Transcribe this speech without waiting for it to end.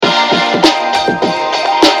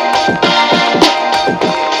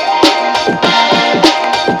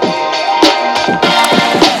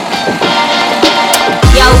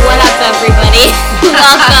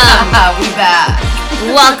Welcome. We back.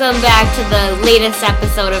 Welcome back to the latest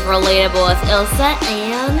episode of Relatable with Ilsa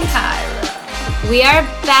and Kyra. We are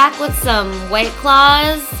back with some White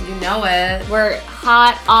Claws. You know it. We're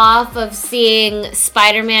hot off of seeing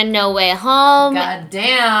Spider-Man No Way Home. God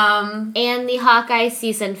damn. And the Hawkeye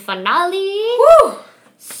season finale. Woo!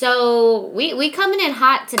 So we coming in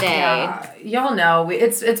hot today. Yeah, y'all know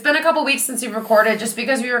it's been a couple weeks since we've recorded, just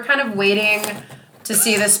because we were kind of waiting to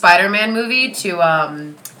see the Spider-Man movie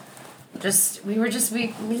to we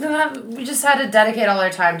just had to dedicate all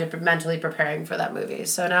our time to mentally preparing for that movie.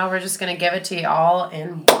 So now we're just gonna give it to you all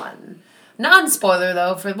in one. Non-spoiler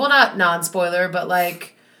though, not non-spoiler, but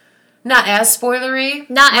like not as spoilery.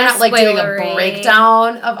 We're not like doing a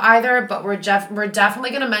breakdown of either, but we're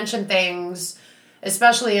definitely gonna mention things,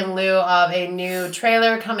 especially in lieu of a new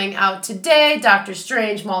trailer coming out today, Doctor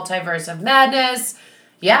Strange Multiverse of Madness.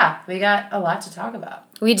 Yeah, we got a lot to talk about.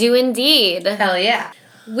 We do indeed. Hell yeah.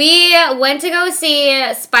 We went to go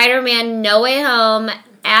see Spider-Man No Way Home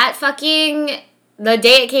at fucking the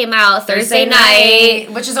day it came out, Thursday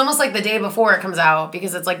night. Which is almost like the day before it comes out,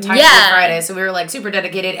 because it's like technically Friday, so we were like super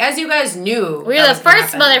dedicated. As you guys knew. We were the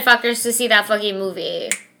first motherfuckers to see that fucking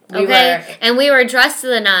movie. Okay? And we were dressed to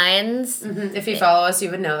the nines. Mm-hmm. If you follow us,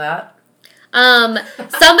 you would know that.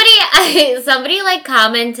 Somebody like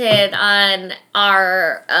commented on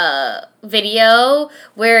our video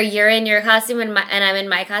where you're in your costume and I'm in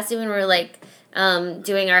my costume, and we're like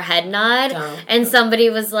doing our head nod, and somebody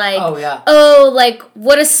was like, "Oh, like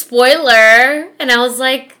what a spoiler!" And I was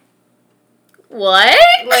like, "What?"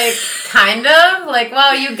 Like, kind of like,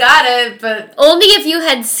 well, you got it, but only if you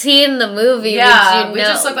had seen the movie. Yeah, would you know. We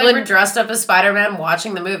just look like we're dressed up as Spider-Man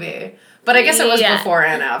watching the movie. But I guess it was before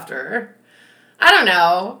and after. I don't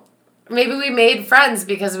know. Maybe we made friends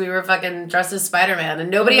because we were fucking dressed as Spider-Man, and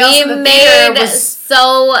nobody else in the theater was...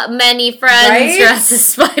 so many friends dressed as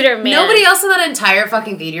Spider-Man. Nobody else in that entire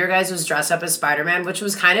fucking theater, guys, was dressed up as Spider-Man, which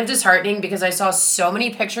was kind of disheartening because I saw so many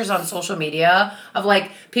pictures on social media of, like,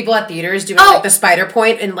 people at theaters doing, like, the spider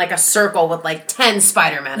point in, like, a circle with, like, 10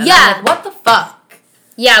 Spider-Man. And I'm like, what the fuck?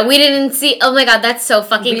 Yeah, we didn't see... Oh my god, that's so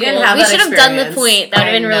fucking cool. We should have done the point. That would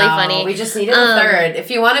have been really funny. We just needed a third.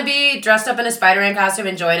 If you want to be dressed up in a Spider-Man costume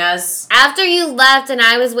and join us... After you left and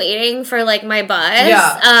I was waiting for, like, my bus...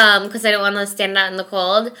 because I don't want to stand out in the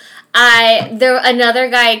cold... another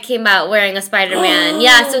guy came out wearing a Spider-Man.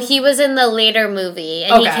 Yeah, so he was in the later movie,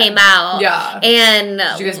 and he came out. Yeah. And...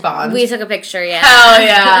 Did you guys bond? We took a picture, yeah. Hell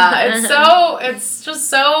yeah. It's just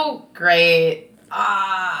so great.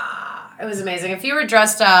 It was amazing. If you were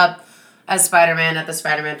dressed up as Spider-Man at the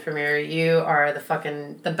Spider-Man premiere, you are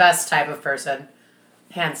the best type of person.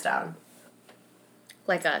 Hands down.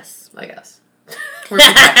 Like us. We're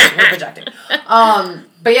projecting.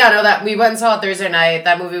 But yeah, no, that we went and saw it Thursday night.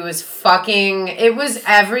 That movie was it was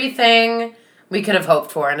everything we could have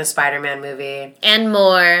hoped for in a Spider-Man movie. And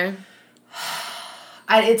more.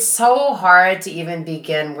 It's so hard to even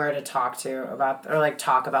begin where to talk about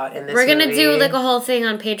in this. We're gonna movie. do like a whole thing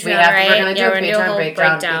on Patreon, right? We're gonna do a Patreon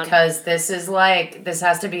breakdown because this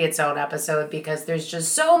has to be its own episode, because there's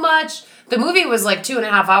just so much. The movie was like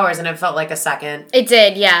 2.5 hours, and it felt like a second. It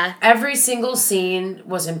did, yeah. Every single scene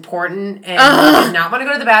was important, and I did not want to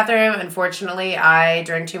go to the bathroom. Unfortunately, I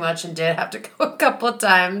drank too much and did have to go a couple of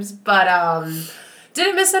times, but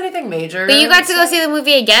didn't miss anything major. But you got to go see the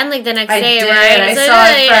movie again, like, the next day, right? I saw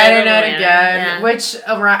it Friday night again, which,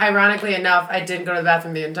 ironically enough, I didn't go to the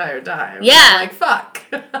bathroom the entire time. Yeah. I'm like, fuck.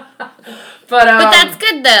 But that's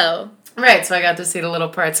good, though. Right, so I got to see the little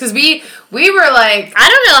parts. Because we were like... I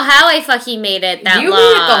don't know how I fucking made it that long. You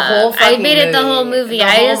made it the whole fucking movie. I made it the whole movie.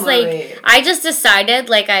 I just decided,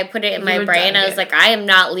 like, I put it in my brain. I was like, I am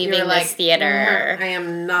not leaving this theater. I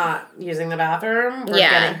am not using the bathroom. We're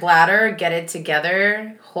getting bladder. Get it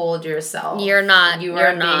together. Hold yourself. You're not. You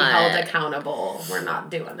are being held accountable. We're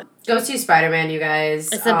not doing it. Go see Spider-Man, you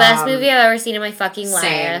guys. It's the best movie I've ever seen in my fucking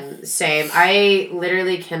life. Same. I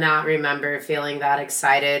literally cannot remember feeling that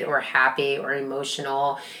excited or happy or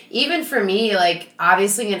emotional. Even for me, like,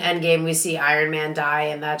 obviously in Endgame we see Iron Man die,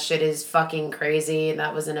 and that shit is fucking crazy, and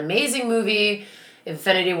that was an amazing movie.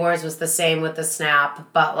 Infinity Wars was the same with the snap,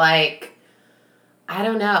 but, like, I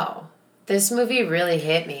don't know. This movie really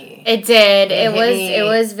hit me. It did. It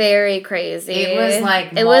was very crazy. It was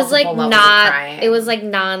like It was like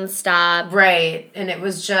nonstop. Right. And it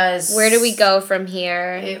was just, where do we go from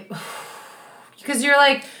here? Because you're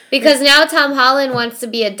like, Because now Tom Holland wants to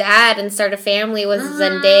be a dad and start a family with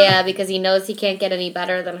Zendaya because he knows he can't get any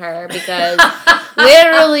better than her because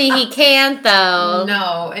literally he can't though.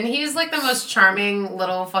 No, and he's like the most charming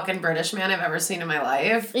little fucking British man I've ever seen in my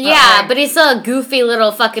life. But he's still a goofy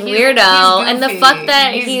little fucking weirdo. And the fuck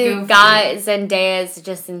that he got Zendaya is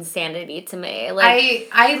just insanity to me. Like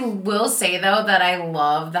I will say though that I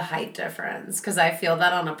love the height difference because I feel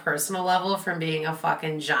that on a personal level from being a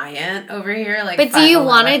fucking giant over here. Like, but do you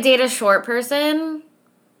want to date a short person?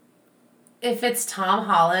 If it's Tom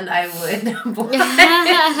Holland, I would. I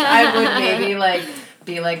would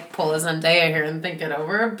maybe pull a Zendaya here and think it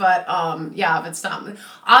over. But if it's Tom,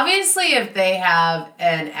 obviously if they have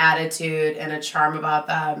an attitude and a charm about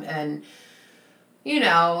them and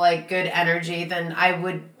like good energy, then I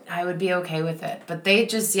would be okay with it. But they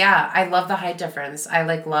just, I love the height difference. I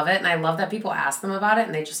love it, and I love that people ask them about it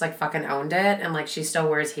and they just fucking owned it, and she still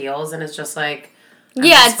wears heels and it's just like.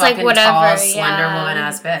 It's whatever. Tall, slender woman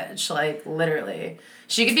ass bitch. Literally.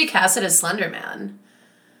 She could be casted as Slender Man.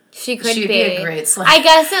 She'd be a great Slender. I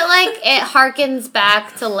guess it harkens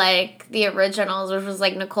back to the originals, which was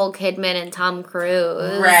Nicole Kidman and Tom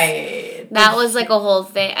Cruise. Right. That was a whole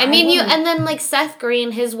thing. I mean, and then Seth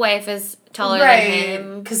Green, his wife is taller than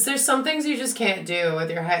him. Because there's some things you just can't do with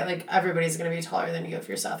your height. Everybody's going to be taller than you if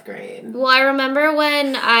you're Seth Green. Well, I remember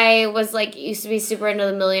when I was used to be super into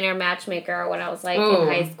The Millionaire Matchmaker when I was in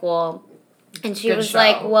high school. And she was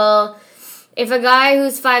like, well, if a guy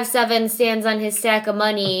who's 5'7" stands on his stack of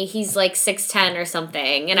money, he's 6'10" or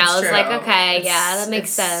something. And I was like, okay, that makes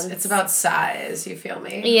sense. It's about size, you feel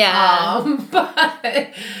me? Yeah.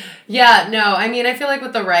 But yeah, no, I mean, I feel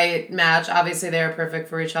with the right match, obviously they're perfect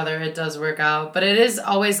for each other. It does work out. But it is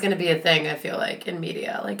always going to be a thing, I feel in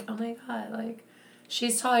media. Oh my God,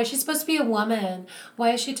 she's taller. She's supposed to be a woman.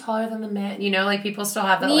 Why is she taller than the man? People still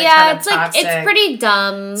have that, kind of toxic. It's pretty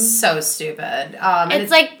dumb. So stupid.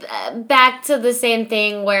 It's back to the same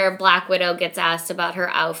thing where Black Widow gets asked about her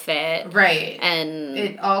outfit. Right. And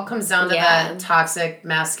it all comes down to that toxic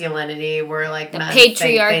masculinity where, the men patriarchy think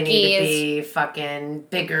they need to be fucking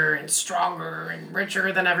bigger and stronger and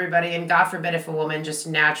richer than everybody. And God forbid if a woman just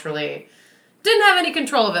naturally didn't have any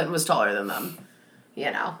control of it and was taller than them.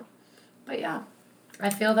 But yeah. I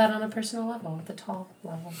feel that on a personal level, at the tall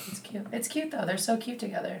level. It's cute. It's cute, though. They're so cute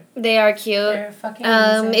together. They are cute. They're fucking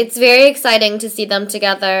amazing. It's very exciting to see them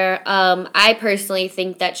together. I personally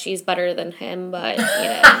think that she's better than him, but,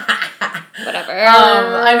 whatever.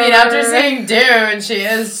 I mean, after seeing Dune, she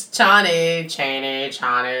is Chani.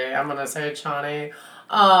 I'm going to say Chani.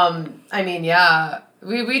 I mean, yeah. I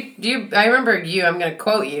remember I'm going to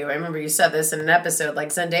quote you. I remember you said this in an episode.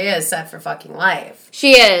 Zendaya is set for fucking life.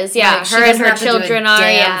 She is, yeah. She her and her have children to do a are,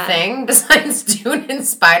 damn thing besides Dune and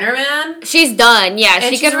Spider-Man. She's done, yeah.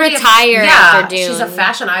 And she could retire after Dune. She's a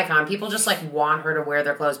fashion icon. People just want her to wear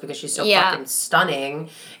their clothes because she's so fucking stunning.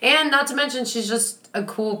 And not to mention, she's just a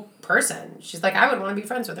cool person. She's I would want to be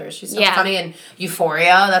friends with her. She's so funny. And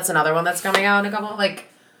Euphoria, that's another one that's coming out in a couple,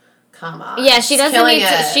 come on. Yeah, she doesn't need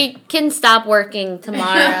to. She can stop working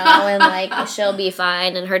tomorrow and she'll be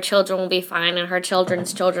fine and her children will be fine and her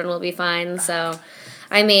children's children will be fine. So,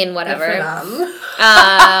 I mean, whatever. Good for them.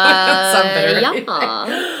 Yeah.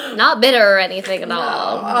 Not bitter or anything at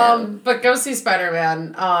all. But go see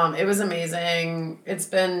Spider-Man. It was amazing. It's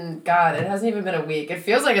been, God, it hasn't even been a week. It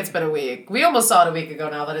feels like it's been a week. We almost saw it a week ago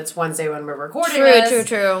now that it's Wednesday when we're recording this.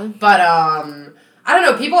 True. But, I don't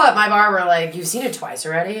know, people at my bar were like, you've seen it twice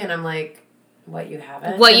already? And I'm like, what, you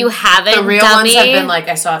haven't? The real dummy? ones have been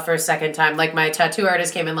I saw it for a second time. My tattoo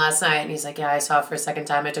artist came in last night and he's like, yeah, I saw it for a second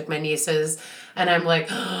time. I took my nieces. And I'm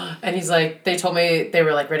like, and he's like, they told me they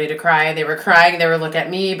were ready to cry. And they were crying. They were looking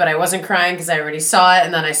at me, but I wasn't crying because I already saw it.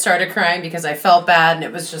 And then I started crying because I felt bad. And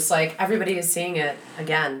it was just everybody is seeing it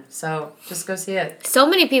again. So just go see it. So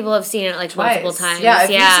many people have seen it multiple times. Yeah,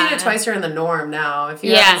 if you've seen it twice, you're in the norm now. If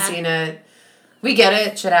you haven't seen it, we get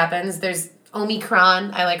it. Shit happens. There's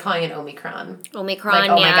Omicron. I like calling it Omicron. Omicron,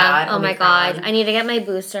 oh my God. Oh my God. I need to get my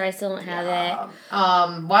booster. I still don't have it.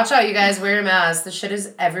 Watch out, you guys. Wear your mask. The shit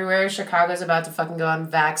is everywhere. Chicago's about to fucking go on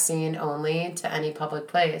vaccine only to any public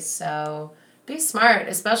place. So be smart,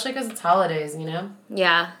 especially because it's holidays,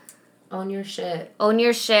 Yeah. Own your shit. Own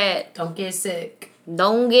your shit. Don't get sick.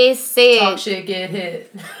 Don't get sick. Talk shit, get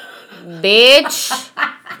hit. Bitch.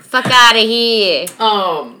 Fuck out of here.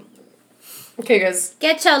 Okay, guys.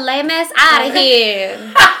 Get your lame ass out of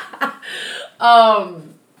here.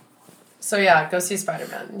 So yeah, go see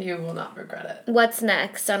Spider-Man. You will not regret it. What's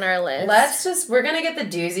next on our list? We're gonna get the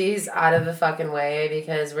doozies out of the fucking way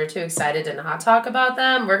because we're too excited to not talk about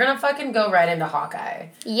them. We're gonna fucking go right into Hawkeye.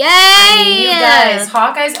 Yay! I mean, you guys,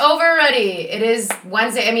 Hawkeye's over already. It is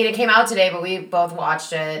Wednesday. I mean, it came out today, but we both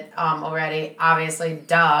watched it already. Obviously,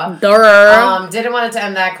 duh. Didn't want it to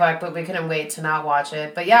end that quick, but we couldn't wait to not watch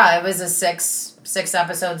it. But yeah, it was a six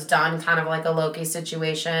episodes done, kind of like a Loki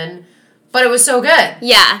situation. But it was so good.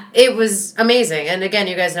 Yeah. It was amazing. And again,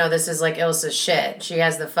 you guys know this is like Ilsa's shit. She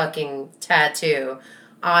has the fucking tattoo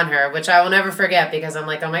on her, which I will never forget because I'm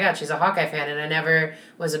like, oh my God, she's a Hawkeye fan. And I never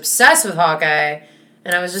was obsessed with Hawkeye.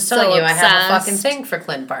 And I was just telling you, obsessed. I have a fucking thing for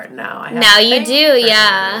Clint Barton now. Now you do,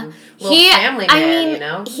 yeah. Family man, you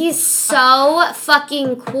know? He's so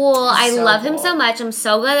fucking cool. I love him so much. I'm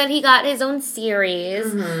so glad that he got his own series.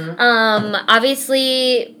 Mm-hmm.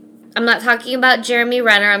 Obviously, I'm not talking about Jeremy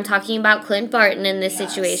Renner. I'm talking about Clint Barton in this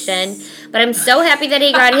situation. But I'm so happy that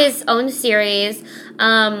he got his own series.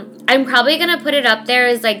 I'm probably going to put it up there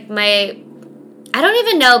as like my... I don't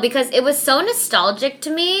even know because it was so nostalgic to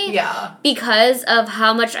me. Yeah. Because of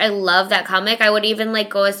how much I love that comic. I would even like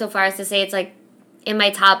go so far as to say it's like in my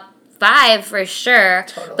top 5 for sure.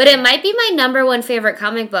 Totally. But it might be my number 1 favorite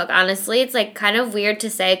comic book, honestly. It's like kind of weird to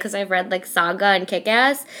say because I've read like Saga and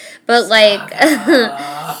Kick-Ass. But like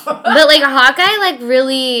but like Hawkeye like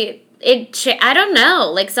really I don't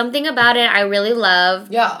know, like something about it I really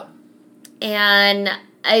love. Yeah. And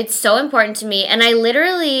it's so important to me. And I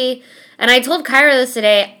literally, and I told Kyra this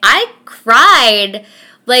today, I cried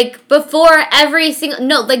like before every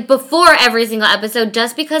single episode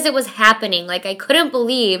just because it was happening. Like I couldn't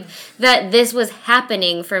believe that this was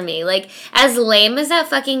happening for me. Like as lame as that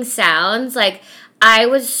fucking sounds, like I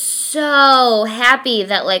was so happy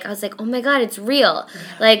that like I was like, oh my God, it's real. Yeah.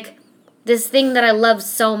 Like this thing that I love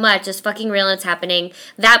so much is fucking real and it's happening.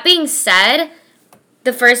 That being said,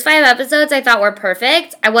 the first 5 episodes I thought were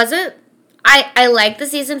perfect. I liked the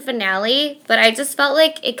season finale, but I just felt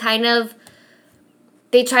like it kind of,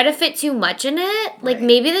 they try to fit too much in it. Like,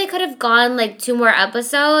 maybe they could have gone, like, 2 more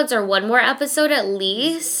episodes or 1 more episode at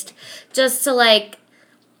least, just to, like,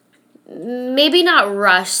 maybe not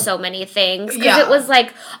rush so many things. Because it was,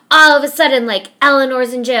 like, all of a sudden, like,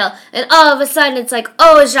 Eleanor's in jail. And all of a sudden, it's like,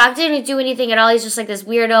 oh, Jacques didn't do anything at all. He's just, like, this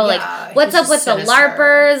weirdo. Like, what's up with the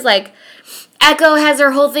LARPers? Like, Echo has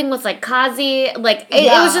her whole thing with, like, Kazi. Like,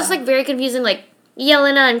 it was just, like, very confusing. Like,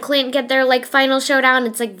 Yelena and Clint get their, like, final showdown.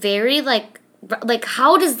 It's, like, very, like,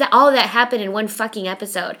 how does all that happen in 1 fucking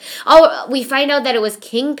episode? Oh, we find out that it was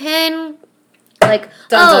Kingpin. Like,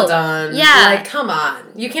 dun, dun, dun. Yeah. Like, come on.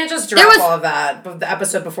 You can't just drop all of that the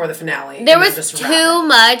episode before the finale. There was too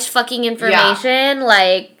much fucking information. Yeah.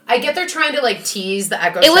 Like, I get they're trying to, like, tease the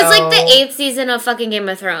Echo show. It was like the 8th season of fucking Game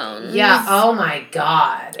of Thrones. Yeah. Oh, my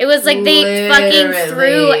God. It was like they fucking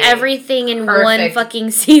threw everything in 1 fucking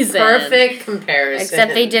season. Perfect comparison.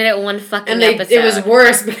 Except they did it 1 fucking episode. It was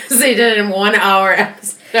worse because they did it in 1 hour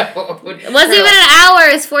episode. It wasn't even an hour.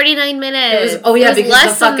 It was 49 minutes. Because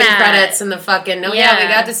the fucking credits and the fucking... we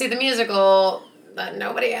got to see the musical that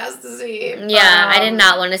nobody has to see. Yeah, I did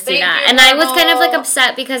not want to see that. And I was kind of, like,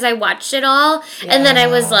 upset because I watched it all. Yeah. And then I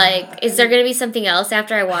was like, is there going to be something else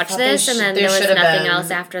after I watch this? And then there was nothing else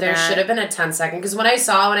after that. There should have been a 10-second. Because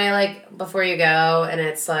before you go, and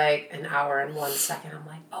it's, like, an hour and 1 second, I'm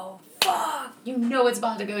like, oh, fuck. You know it's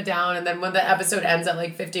about to go down. And then when the episode ends at,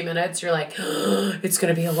 like, 50 minutes, you're like, it's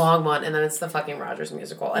going to be a long one. And then it's the fucking Rogers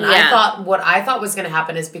musical. And what I thought was going to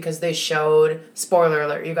happen is because they showed, spoiler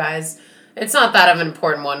alert, you guys, it's not that of an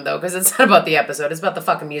important one, though, because it's not about the episode. It's about the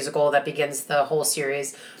fucking musical that begins the whole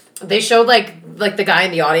series. They showed, like the guy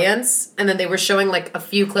in the audience, and then they were showing, like, a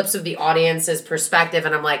few clips of the audience's perspective,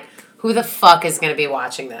 and I'm like, who the fuck is going to be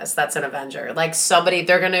watching this? That's an Avenger. Like,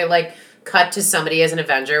 they're going to, like, cut to somebody as an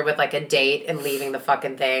Avenger with, like, a date and leaving the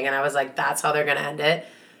fucking thing, and I was like, that's how they're going to end it.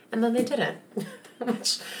 And then they didn't.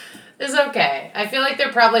 Which is okay. I feel like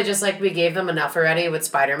they're probably just like, we gave them enough already with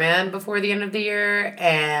Spider-Man before the end of the year,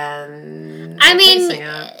 and I mean,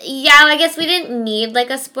 I guess we didn't need, like,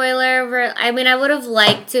 a spoiler. I mean, I would have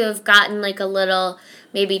liked to have gotten, like, a little,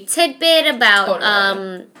 maybe tidbit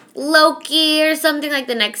about, Loki or something, like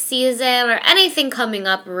the next season or anything coming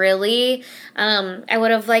up, really. I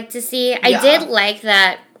would have liked to see. I did like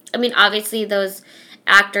that. I mean, obviously those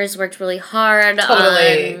actors worked really hard.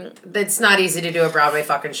 Totally. It's not easy to do a Broadway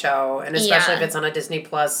fucking show, and especially if it's on a Disney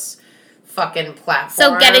Plus fucking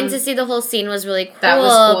platform. So getting to see the whole scene was really cool. That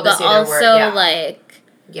was cool to see their work. Like...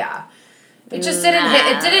 Yeah. It just didn't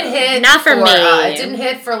hit. It didn't hit. Not for me. It didn't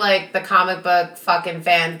hit for, like, the comic book fucking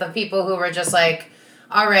fans, the people who were just like,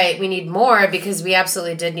 all right, we need more because we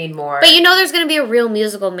absolutely did need more. But you know there's going to be a real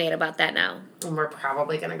musical made about that now. And we're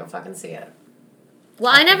probably going to go fucking see it.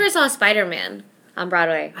 Well, I never saw Spider-Man on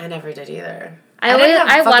Broadway. I never did either. I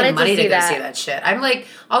wanted to see that. See that shit. I'm like,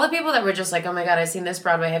 all the people that were just like, oh my god, I've seen this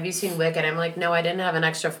Broadway. Have you seen Wicked? I'm like, no, I didn't have an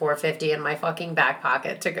extra $4.50 in my fucking back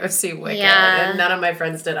pocket to go see Wicked. Yeah. And none of my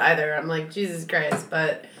friends did either. I'm like, Jesus Christ.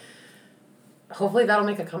 But hopefully that'll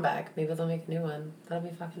make a comeback. Maybe they'll make a new one. That'll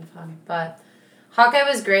be fucking fun. But Hawkeye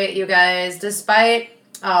was great, you guys. Despite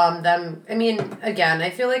them, I mean, again, I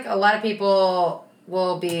feel like a lot of people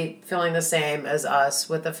will be feeling the same as us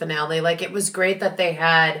with the finale. Like, it was great that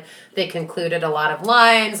they concluded a lot of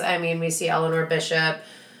lines. I mean, we see Eleanor Bishop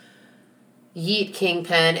yeet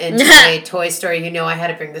Kingpin into a Toy Story. You know, I had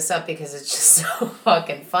to bring this up because it's just so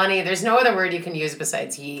fucking funny. There's no other word you can use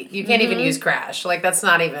besides yeet. You can't even use crash. Like, that's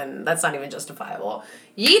not even justifiable.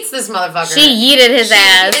 Yeets this motherfucker. She yeeted his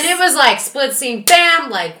ass. And it was like split scene, bam,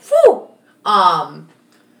 like, whoo!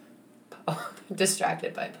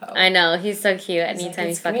 Distracted by Poe. I know, he's so cute anytime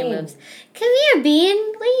he fucking moves. Come here, Bean.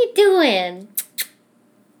 What are you doing?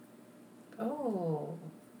 Oh.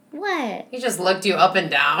 What? He just looked you up and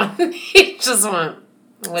down. He just went,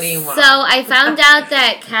 what do you want? So I found out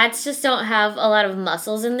that cats just don't have a lot of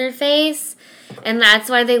muscles in their face, and that's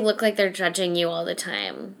why they look like they're judging you all the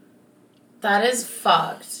time. That is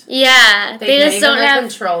fucked. Yeah. They just don't have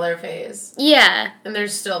control their face. Yeah. And they're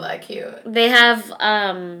still that cute. They have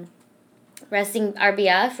resting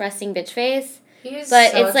bitch face.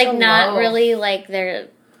 But it's like not really like their...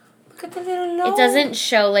 Look at the little low. It doesn't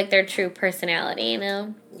show like their true personality, you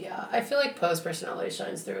know? Yeah, I feel like Poe's personality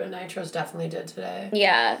shines through, and Nitro's definitely did today.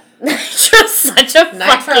 Yeah. Nitro's such a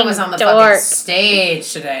Nitro was on the fucking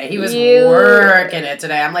stage today. He was working it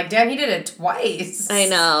today. I'm like, damn, he did it twice. I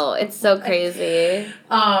know. It's so crazy.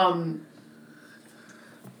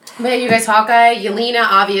 But you guys, Hawkeye, Yelena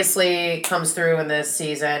obviously comes through in this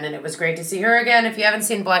season, and it was great to see her again. If you haven't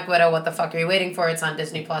seen Black Widow, what the fuck are you waiting for? It's on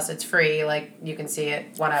Disney Plus. It's free. Like, you can see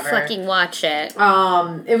it, whatever. Fucking watch it.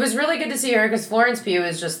 It was really good to see her because Florence Pugh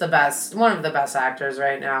is just the best, one of the best actors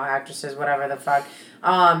right now, actresses, whatever the fuck.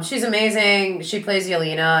 She's amazing. She plays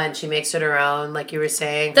Yelena, and she makes it her own, like you were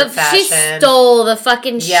saying. She stole the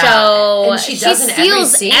fucking show. And she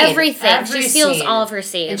steals everything. She steals all of her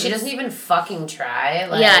scenes. And she doesn't even fucking try.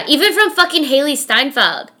 Like, yeah, even from fucking Haley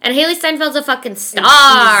Steinfeld. And Haley Steinfeld's a fucking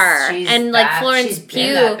star. And like Florence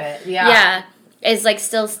Pugh. Yeah. Is like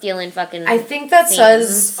still stealing fucking I think that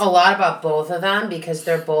says a lot about both of them because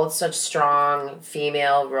they're both such strong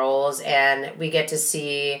female roles, and we get to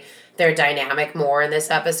see their dynamic more in this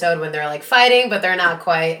episode when they're like fighting, but they're not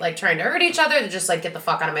quite like trying to hurt each other. They're just like, get the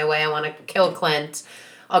fuck out of my way. I want to kill Clint.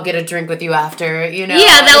 I'll get a drink with you after, you know?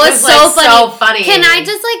 Yeah, that was so funny. Can I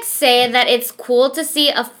just like say that it's cool to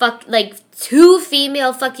see two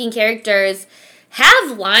female fucking characters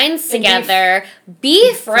have lines together,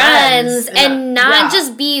 be friends, and not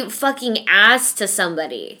just be fucking ass to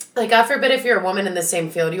somebody. Like, God forbid if you're a woman in the same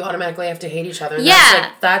field, you automatically have to hate each other.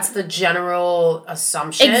 Yeah. That's the general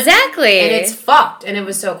assumption. Exactly. And it's fucked. And it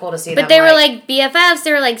was so cool to see them. But they were like BFFs.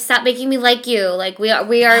 They were like, stop making me like you. Like, we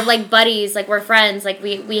are like buddies. Like, we're friends. Like,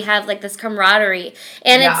 we have like this camaraderie.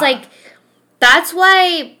 And it's like, that's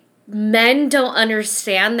why men don't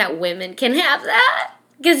understand that women can have that.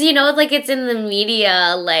 Because, you know, like, it's in the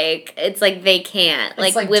media, like, it's like they can't.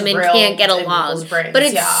 Like women can't get along. But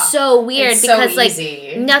it's so weird because,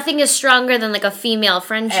 like, nothing is stronger than, like, a female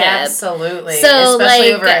friendship. Absolutely. So,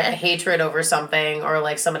 especially over hatred over something or,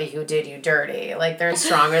 like, somebody who did you dirty. Like, they're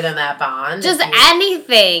stronger than that bond. Just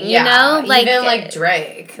anything, you know? Like, even, like,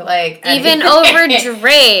 Drake. Like, even over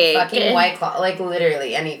Drake. Fucking White Claw. Like,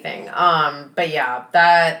 literally anything. But, yeah,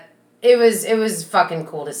 that... It was fucking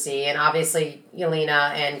cool to see, and obviously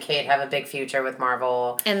Yelena and Kate have a big future with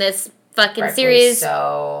Marvel. And this fucking series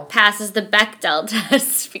passes the Bechdel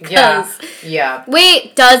test because... Yeah.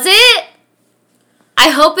 Wait, does it? I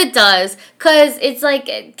hope it does, because it's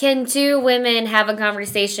like, can two women have a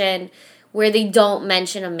conversation where they don't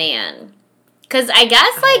mention a man? Because I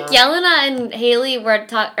guess, like, Yelena and Haley were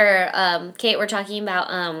Kate were talking about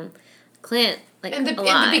Clint, like, in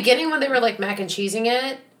the beginning when they were, like, mac and cheesing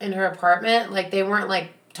it in her apartment, like, they weren't, like,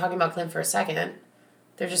 talking about Clint for a second.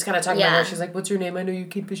 They're just kind of talking about her. She's like, what's your name? I know you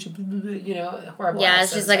Kate Bishop, you know, horrible. Yeah,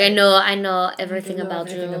 she's like, I know everything about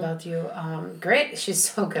you. Everything about you. Great. She's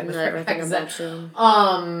so good with her everything about you.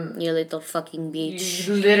 You little fucking bitch.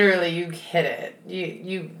 Literally, you hit it.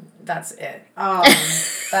 You that's it.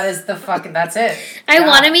 That is the fucking, that's it. I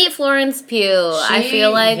want to meet Florence Pugh. I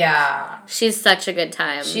feel like she's such a good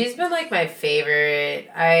time. She's been like my favorite.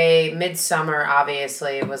 Midsummer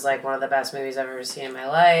obviously was like one of the best movies I've ever seen in my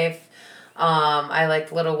life. I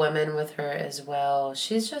like Little Women with her as well.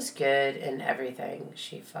 She's just good in everything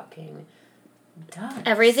she fucking does.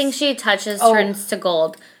 Everything she touches turns to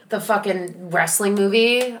gold. The fucking wrestling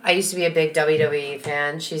movie. I used to be a big WWE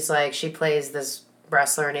fan. She's like, she plays this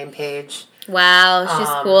wrestler named Paige. Wow, she's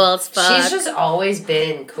cool as fuck. She's just always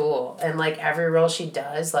been cool. And, like, every role she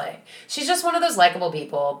does, like, she's just one of those likable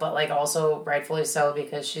people, but, like, also rightfully so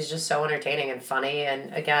because she's just so entertaining and funny.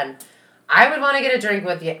 And, again, I would want to get a drink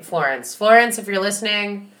with Florence. Florence, if you're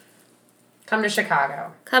listening, come to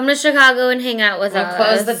Chicago. Come to Chicago and hang out with us. We'll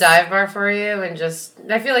close the dive bar for you and just...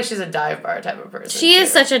 I feel like she's a dive bar type of person. She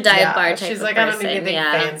is such a dive bar type of person. She's like, I don't need anything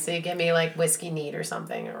fancy. Give me, like, whiskey neat or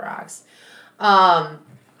something. It rocks.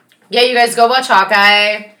 Yeah, you guys go watch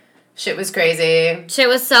Hawkeye. Shit was crazy. Shit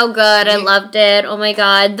was so good. I loved it. Oh my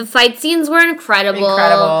god, the fight scenes were incredible.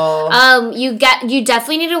 You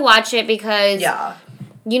definitely need to watch it because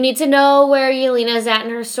you need to know where Yelena's at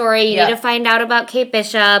in her story. You need to find out about Kate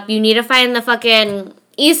Bishop. You need to find the fucking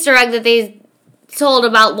Easter egg that they told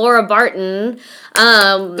about Laura Barton.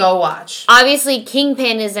 Go watch. Obviously,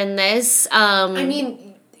 Kingpin is in this. I mean,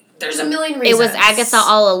 there's a million reasons. It was Agatha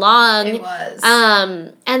all along. It was.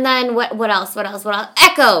 And then what else?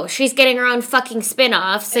 Echo. She's getting her own fucking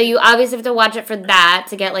spin-off. So you obviously have to watch it for that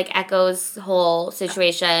to get, like, Echo's whole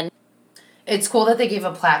situation. It's cool that they gave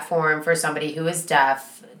a platform for somebody who is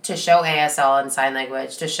deaf to show ASL and sign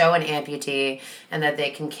language, to show an amputee, and that they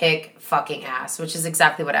can kick fucking ass, which is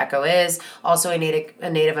exactly what Echo is. Also, a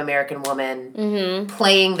Native American woman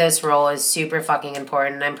playing this role is super fucking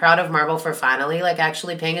important. I'm proud of Marvel for finally, like,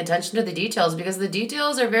 actually paying attention to the details, because the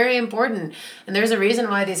details are very important. And there's a reason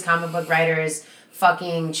why these comic book writers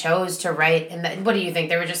fucking chose to write. And what do you think?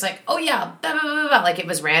 They were just like, oh yeah, blah, blah, blah, blah. Like, it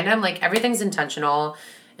was random. Like, everything's intentional.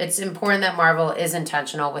 It's important that Marvel is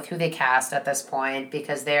intentional with who they cast at this point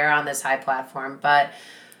because they're on this high platform. But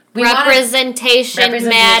representation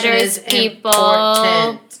matters, people.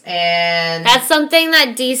 Important. And that's something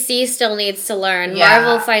that DC still needs to learn. Yeah.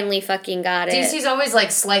 Marvel finally fucking got it. DC's always, like,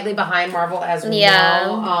 slightly behind Marvel, as we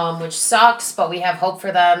know, which sucks, but we have hope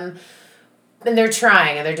for them. And they're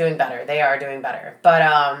trying, and they're doing better. They are doing better. But,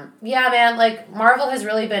 yeah, man, like, Marvel has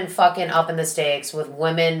really been fucking up in the stakes with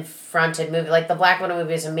women-fronted movies. Like, the Black Widow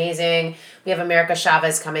movie is amazing. We have America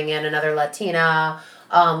Chavez coming in, another Latina.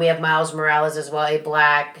 We have Miles Morales as well, a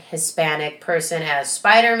Black, Hispanic person as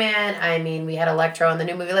Spider-Man. I mean, we had Electro in the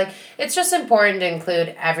new movie. Like, it's just important to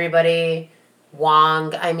include everybody.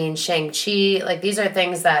 Wong, I mean, Shang-Chi. Like, these are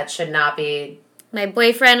things that should not be... My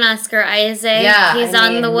boyfriend, Oscar Isaac, he's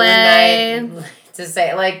on the way. To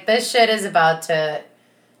say, like, this shit is about to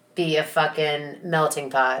be a fucking melting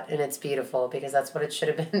pot, and it's beautiful, because that's what it should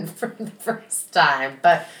have been from the first time.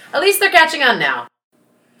 But at least they're catching on now.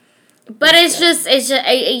 But it's just,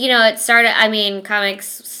 you know, it started, I mean, comics,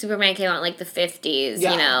 Superman came out in, like, the 50s,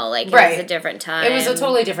 you know, like, it was a different time. It was a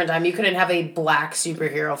totally different time. You couldn't have a black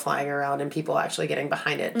superhero flying around and people actually getting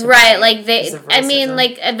behind it. Right, like, I mean,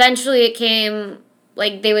 like, eventually it came,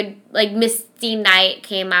 like, they would, like, Misty Knight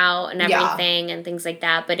came out and everything and things like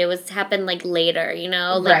that, but it happened, like, later, you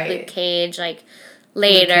know, like, Luke Cage, like,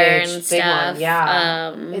 later and stuff.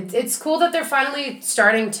 It's cool that they're finally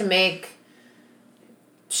starting to make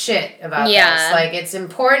shit about this. Like, it's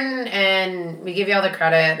important, and we give you all the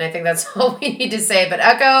credit, and I think that's all we need to say. But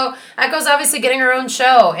Echo's obviously getting her own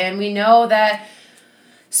show, and we know that,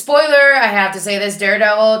 spoiler, I have to say this,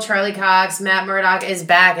 Daredevil, Charlie Cox, Matt Murdock is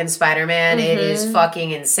back in Spider-Man. It is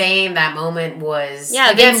fucking insane. That moment was...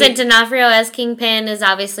 Yeah, again, Vincent D'Onofrio as Kingpin is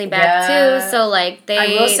obviously back too, so, like, I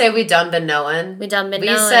will say we done been knowing.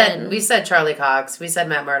 We said Charlie Cox. We said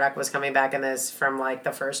Matt Murdock was coming back in this from, like,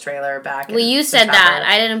 the first trailer back in you said September. that.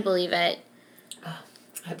 I didn't believe it.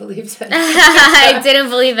 I believed it. I didn't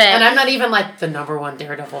believe it. And I'm not even, like, the number one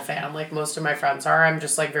Daredevil fan, like most of my friends are. I'm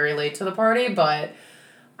just, like, very late to the party, but...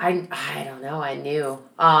 I don't know. I knew.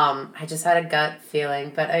 I just had a gut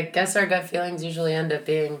feeling, but I guess our gut feelings usually end up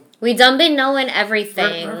being... We done been knowing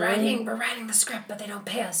everything. We're writing the script, but they don't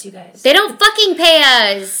pay us, you guys. They don't fucking pay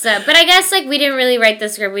us. But I guess, like, we didn't really write the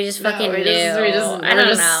script. We just fucking knew. I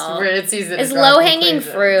don't know. It's low-hanging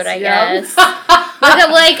fruit, I guess.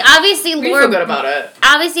 Like, obviously, we feel good about it.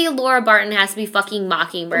 Obviously, Laura Barton has to be fucking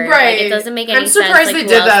Mockingbird. Right. Like, it doesn't make any sense. I'm surprised they did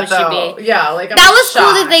that, though. Yeah, like, that was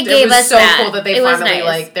cool that they gave us that. It was so cool that they finally,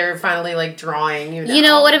 like, they're finally, like, drawing, you know. You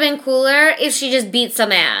know what would have been cooler? If she just beat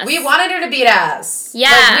some ass. We wanted her to beat ass.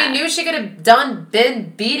 Yeah. Like, we knew she could have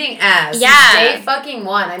been beating ass. Yeah. Day fucking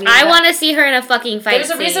one. I mean, I want to see her in a fucking fight There's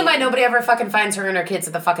a reason why nobody ever fucking finds her and her kids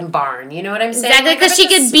at the fucking barn. You know what I'm saying? Exactly, because she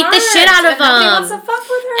could beat the shit out of them. Nobody wants to fuck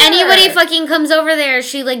with her. Anybody fucking comes over over there,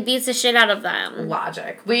 she, like, beats the shit out of them.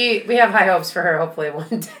 Logic. We have high hopes for her, hopefully,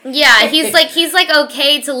 one day. Yeah, he's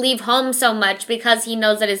okay to leave home so much because he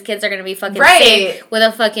knows that his kids are going to be fucking safe with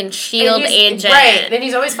a fucking SHIELD agent. Right. And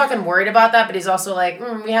he's always fucking worried about that, but he's also like,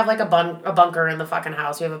 we have, like, a bunker in the fucking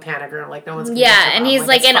house. We have a panic room. Like, no one's going to and he's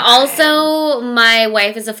like, and also, my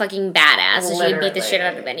wife is a fucking badass, so she'd beat the shit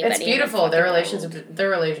out of anybody. It's beautiful. Their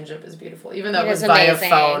relationship is beautiful. Even though it was via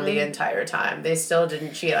phone the entire time. They still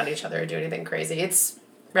didn't cheat on each other or do anything crazy. It's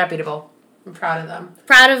reputable. I'm proud of them.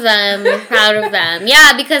 Proud of them.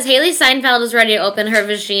 Yeah, because Haley Steinfeld is ready to open her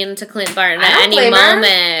vagine to Clint Barton at any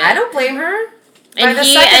moment. I don't blame her. And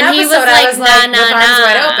he was like, nah. Arms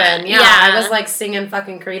wide open. Yeah, I was like singing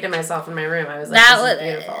fucking Creed to myself in my room. I was like, this is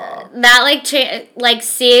beautiful. That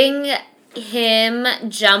seeing him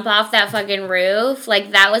jump off that fucking roof,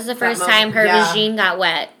 like that was the first time her vagine got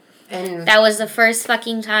wet. And that was the first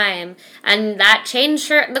fucking time. And that changed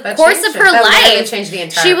the course of her life. Really changed the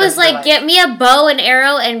entire she was like, get me a bow and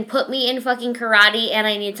arrow and put me in fucking karate and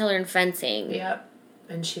I need to learn fencing. Yep.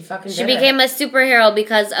 And she fucking She became a superhero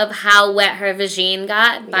because of how wet her vagine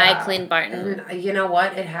got by Clint Barton. And you know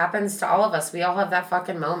what? It happens to all of us. We all have that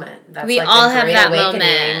fucking moment. That's we like all have that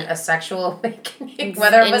moment. A sexual awakening.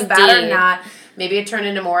 Whether it was that or not. Maybe it turned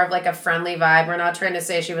into more of like a friendly vibe. We're not trying to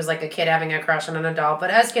say she was like a kid having a crush on an adult, but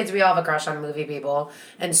as kids, we all have a crush on movie people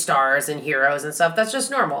and stars and heroes and stuff. That's just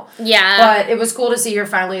normal. Yeah. But it was cool to see her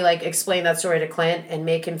finally like explain that story to Clint and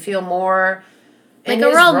make him feel more like a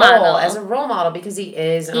role model. As a role model, because he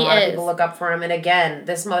is, and a lot of people look up for him. And again,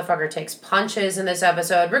 this motherfucker takes punches in this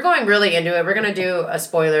episode. We're going really into it. We're going to do a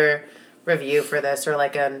spoiler review for this, or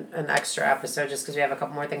like an extra episode, just because we have a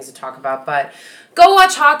couple more things to talk about. But go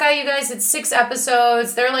watch Hawkeye, you guys. It's 6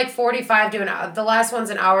 episodes. They're like 45 to an hour. The last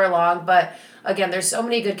one's an hour long, but again, there's so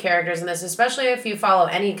many good characters in this, especially if you follow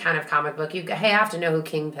any kind of comic book. You have to know who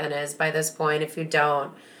Kingpin is by this point. If you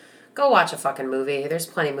don't, go watch a fucking movie. There's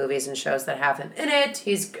plenty of movies and shows that have him in it.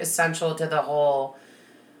 He's essential to the whole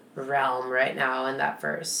realm right now in that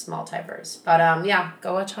multiverse. But yeah,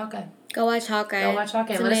 go watch Hawkeye. Go watch Hawkeye. And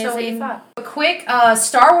let us know what you thought. A quick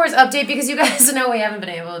Star Wars update, because you guys know we haven't been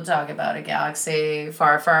able to talk about a galaxy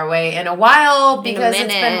far, far away in a while, because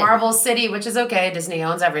it's been Marvel City, which is okay. Disney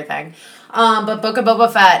owns everything. But Book of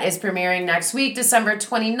Boba Fett is premiering next week, December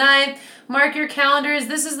 29th. Mark your calendars.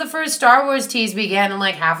 This is the first Star Wars tease we get in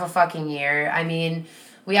like half a fucking year. I mean,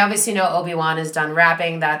 we obviously know Obi-Wan is done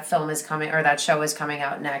wrapping. That film is coming, or that show is coming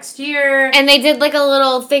out next year. And they did like a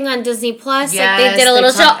little thing on Disney Plus. Yes, like they did a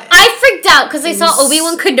little show. I freaked out because I saw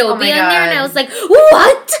Obi-Wan Kenobi on there, and I was like,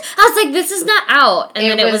 what? I was like, this is not out. And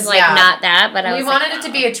then it was like not that, but we wanted it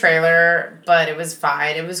to be a trailer, but it was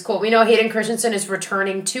fine. It was cool. We know Hayden Christensen is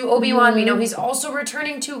returning to Obi-Wan. Mm-hmm. We know he's also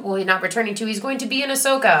returning to, well, he's not returning to, he's going to be in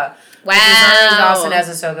Ahsoka. Wow. Rosario Dawson as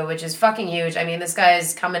Ahsoka, which is fucking huge. I mean, this guy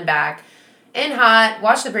is coming back. In hot.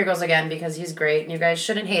 Watch the prequels again because he's great, and you guys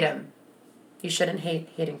shouldn't hate him. You shouldn't hate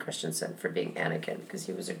Hayden Christensen for being Anakin, because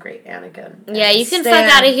he was a great Anakin. Yeah, you can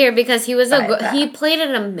fuck out of here, because he was he played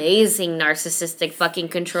an amazing narcissistic fucking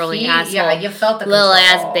controlling asshole. Yeah, you felt the little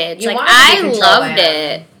ass bitch. Like, I loved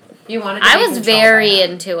it. You wanted. I was very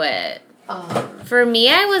into it. For me,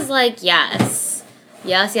 I was like, yes.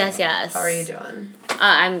 How are you doing?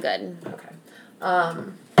 I'm good.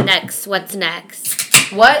 Okay. Next, what's next?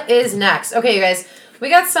 What is next? Okay, you guys, we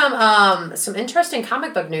got some interesting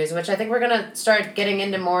comic book news, which I think we're gonna start getting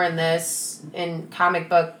into more in comic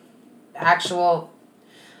book actual.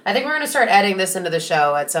 I think we're gonna start adding this into the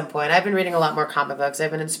show at some point. I've been reading a lot more comic books.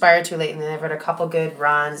 I've been inspired to lately. I've read a couple good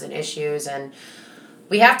runs and issues, and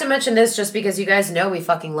we have to mention this just because you guys know we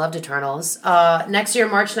fucking loved Eternals. Next year,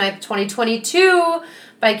 March 9th, 2022.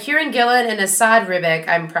 By Kieran Gillen and Asad Ribic.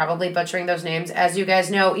 I'm probably butchering those names. As you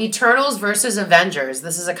guys know, Eternals versus Avengers.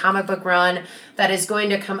 This is a comic book run that is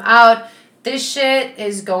going to come out. This shit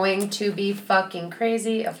is going to be fucking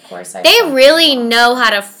crazy. Of course, they really know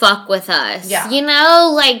how to fuck with us. Yeah. You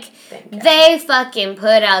know, like, they fucking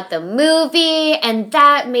put out the movie, and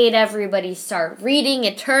that made everybody start reading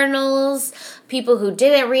Eternals. People who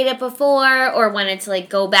didn't read it before or wanted to, like,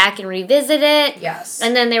 go back and revisit it. Yes.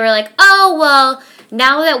 And then they were like, oh, well,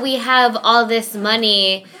 now that we have all this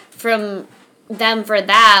money from them for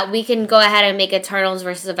that, we can go ahead and make Eternals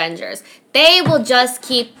versus Avengers. They will just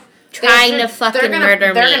keep trying to fucking murder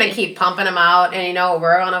me. They're gonna keep pumping them out, and you know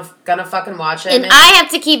we're gonna fucking watch it. And I have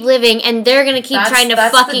to keep living, and they're gonna keep trying to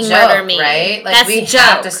fucking murder me. Right? Like, we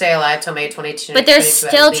have to stay alive till May 22. But they're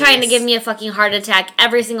still trying to give me a fucking heart attack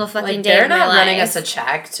every single fucking day of my life. They're not running us a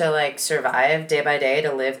check to like survive day by day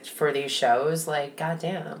to live for these shows. Like,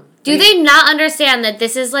 goddamn. Do they not understand that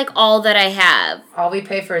this is, like, all that I have? All we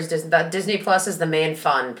pay for is Disney Plus is the main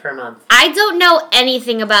fund per month. I don't know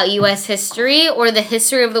anything about U.S. history or the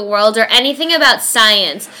history of the world or anything about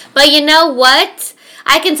science. But you know what?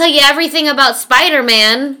 I can tell you everything about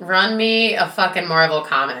Spider-Man. Run me a fucking Marvel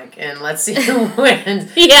comic and let's see who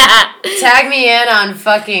wins. Yeah. Tag me in on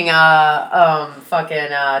fucking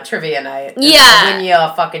trivia night. Yeah. I'll win you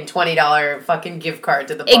a fucking $20 fucking gift card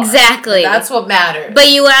to the bar. Exactly. That's what matters. But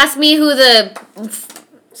you asked me who the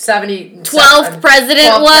 12th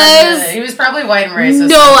president was? He was probably white and racist.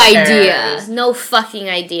 No idea. No fucking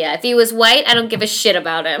idea. If he was white, I don't give a shit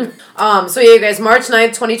about him. So yeah, you guys, March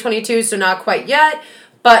 9th, 2022, so not quite yet.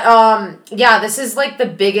 But, yeah, this is, like, the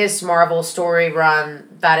biggest Marvel story run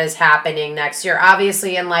that is happening next year.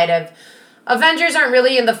 Obviously, in light of Avengers aren't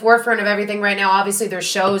really in the forefront of everything right now. Obviously, there's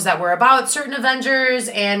shows that were about certain Avengers,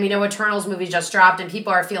 and we know Eternals movie just dropped, and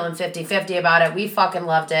people are feeling 50-50 about it. We fucking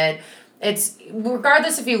loved it. It's,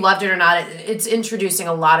 regardless if you loved it or not, it's introducing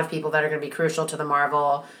a lot of people that are going to be crucial to the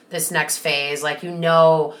Marvel, this next phase. Like, we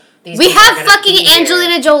have fucking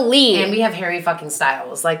Angelina Jolie. And we have Harry fucking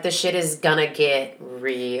Styles. Like, the shit is gonna get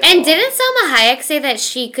real. And didn't Salma Hayek say that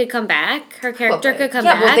she could come back? Her character could come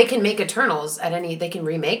back? Yeah, well, they can make Eternals they can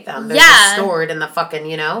remake them. They're just stored in the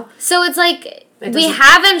fucking, So it's like, we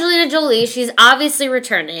have Angelina Jolie. She's obviously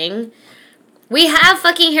returning. We have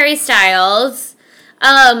fucking Harry Styles.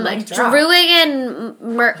 Druig and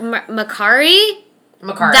Makari.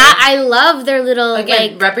 That I love their little,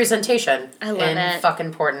 again, representation. I love it. Fucking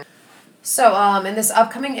important. So, in this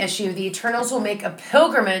upcoming issue, the Eternals will make a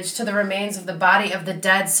pilgrimage to the remains of the body of the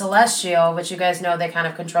dead Celestial, which you guys know they kind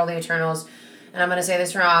of control the Eternals. And I'm going to say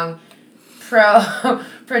this wrong.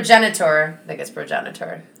 Progenitor. I think it's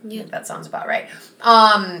Progenitor. Yeah. That sounds about right.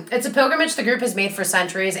 It's a pilgrimage the group has made for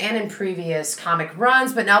centuries and in previous comic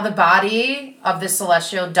runs, but now the body of the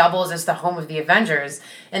Celestial doubles as the home of the Avengers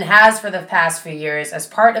and has for the past few years as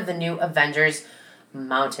part of the new Avengers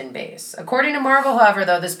mountain base. According to Marvel, however,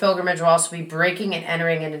 though, this pilgrimage will also be breaking and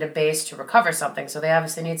entering into the base to recover something, so they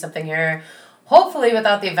obviously need something here. Hopefully,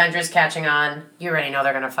 without the Avengers catching on, you already know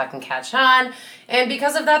they're going to fucking catch on. And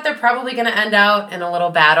because of that, they're probably going to end out in a little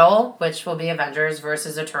battle, which will be Avengers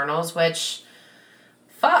versus Eternals, which,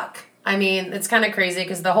 fuck. I mean, it's kind of crazy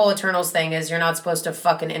because the whole Eternals thing is you're not supposed to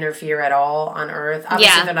fucking interfere at all on Earth.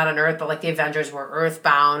 Obviously, they're not on Earth, but, like, the Avengers were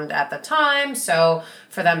Earthbound at the time, so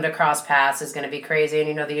for them to cross paths is going to be crazy.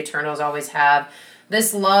 And, the Eternals always have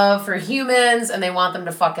this love for humans, and they want them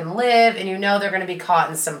to fucking live, and they're going to be caught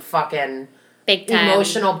in some fucking big time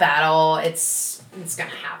emotional battle. It's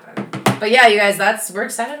gonna happen. But yeah, you guys, we're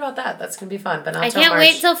excited about that. That's gonna be fun. But I can't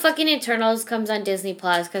wait till fucking Eternals comes on Disney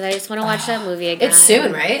Plus because I just want to watch that movie again. It's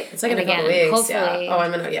soon, right? It's like in a couple weeks.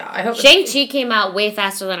 Hopefully. Yeah. I hope. Shang-Chi came out way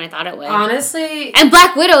faster than I thought it would. Honestly. And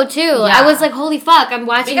Black Widow too. Yeah. I was like, holy fuck, I'm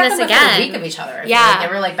watching this again. We got them within a week of each other. Yeah.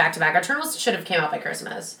 They were like back to back. Eternals should have came out by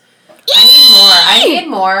Christmas. I need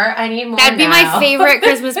more. That'd be my favorite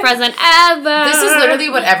Christmas present ever. This is literally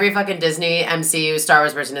what every fucking Disney, MCU, Star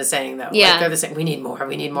Wars person is saying, though. Yeah. Like, they're the same. We need more.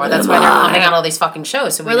 That's why they're pumping out all these fucking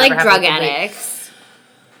shows. So we're like drug addicts.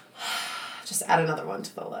 Just add another one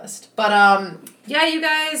to the list. But, yeah, you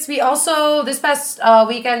guys, we also, this past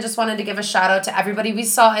weekend, just wanted to give a shout out to everybody we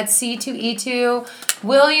saw at C2E2.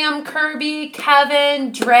 William, Kirby,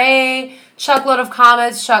 Kevin, Dre, Chuckload of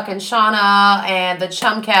Comets, Chuck and Shauna, and the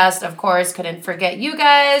Chumcast, of course, couldn't forget you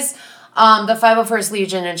guys. The 501st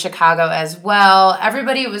Legion in Chicago as well.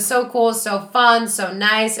 Everybody was so cool, so fun, so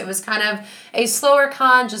nice. It was kind of a slower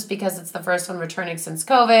con just because it's the first one returning since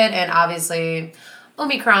COVID, and obviously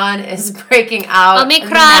Omicron is breaking out.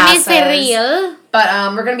 Omicron is real.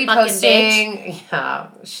 But we're going to be fucking posting... Bitch. Yeah,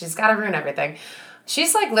 she's got to ruin everything.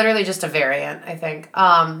 She's like literally just a variant, I think.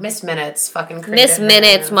 Miss Minutes fucking created Miss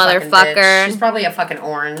Minutes, motherfucker. She's probably a fucking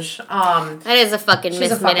orange. That is a fucking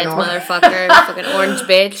Miss Minutes, motherfucker. Fucking orange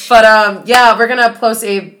bitch. But yeah, we're gonna post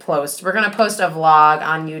a vlog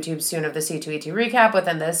on YouTube soon of the C2E2 recap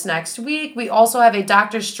within this next week. We also have a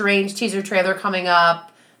Doctor Strange teaser trailer coming up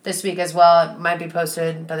this week as well. It might be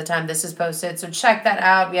posted by the time this is posted, so check that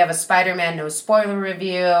out. We have a Spider-Man no spoiler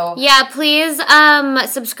review. Yeah, please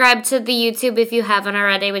subscribe to the YouTube if you haven't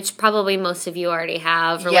already, which probably most of you already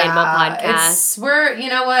have. Relatable Podcast. You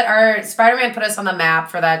know what? Our Spider-Man put us on the map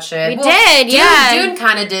for that shit. We did, yeah. Dune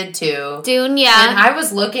kind of did too. Dune, yeah. And I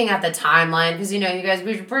was looking at the timeline because you guys,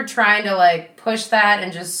 we're trying to like push that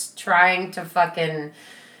and just trying to fucking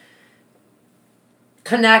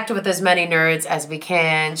connect with as many nerds as we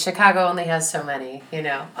can. Chicago only has so many,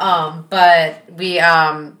 but we,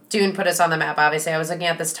 Dune put us on the map, obviously. I was looking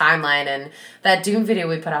at this timeline, and that Dune video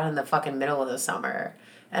we put out in the fucking middle of the summer,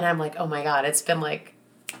 and I'm like, oh my god, it's been like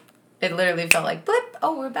it literally felt like, blip,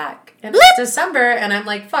 oh, we're back. And it's December, and I'm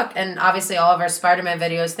like, fuck. And obviously all of our Spider-Man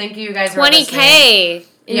videos. Thank you guys for listening. 20K.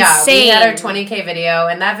 Yeah, Insane. we had our 20K video,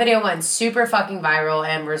 and that video went super fucking viral,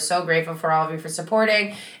 and we're so grateful for all of you for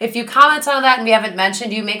supporting. If you comment on that and we haven't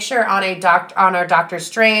mentioned you, make sure on our Doctor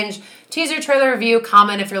Strange teaser trailer review,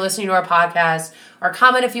 comment if you're listening to our podcast, or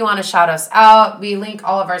comment if you want to shout us out. We link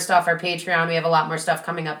all of our stuff, our Patreon. We have a lot more stuff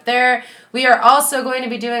coming up there. We are also going to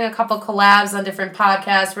be doing a couple collabs on different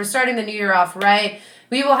podcasts. We're starting the new year off right.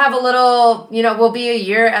 We will have a little, we'll be a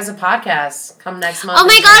year as a podcast come next month. Oh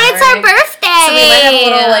my God, it's our birthday. So we might have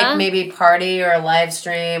a little, maybe party or a live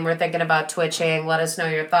stream. We're thinking about Twitching. Let us know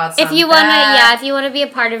your thoughts on that. If you want to be a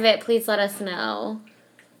part of it, please let us know.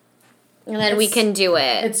 And then we can do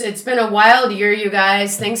it. It's been a wild year, you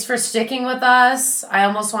guys. Thanks for sticking with us. I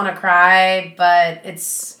almost want to cry, but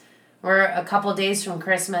we're a couple days from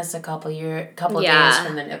Christmas, a couple years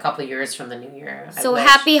from the new year. So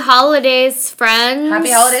happy holidays, friends.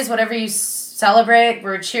 Happy holidays, whatever you celebrate.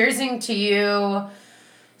 We're cheersing to you.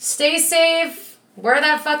 Stay safe. Wear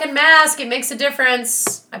that fucking mask. It makes a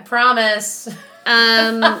difference. I promise. We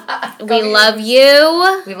love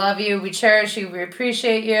you. We love you. We cherish you. We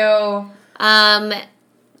appreciate you.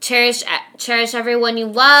 Cherish everyone you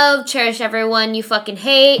love. Cherish everyone you fucking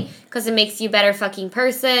hate, because it makes you a better fucking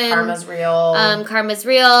person. Karma's real. Karma's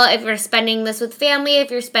real. If you're spending this with family, if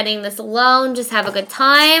you're spending this alone, just have a good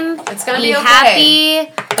time. It's gonna be okay.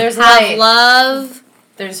 Happy. There's have love.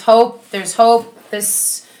 There's hope. There's hope.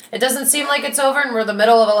 It doesn't seem like it's over, and we're in the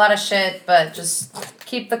middle of a lot of shit, but just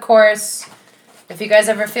keep the course. If you guys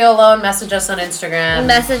ever feel alone, message us on Instagram.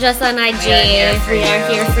 Message us on IG. We are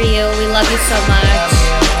here for you. We love you so much.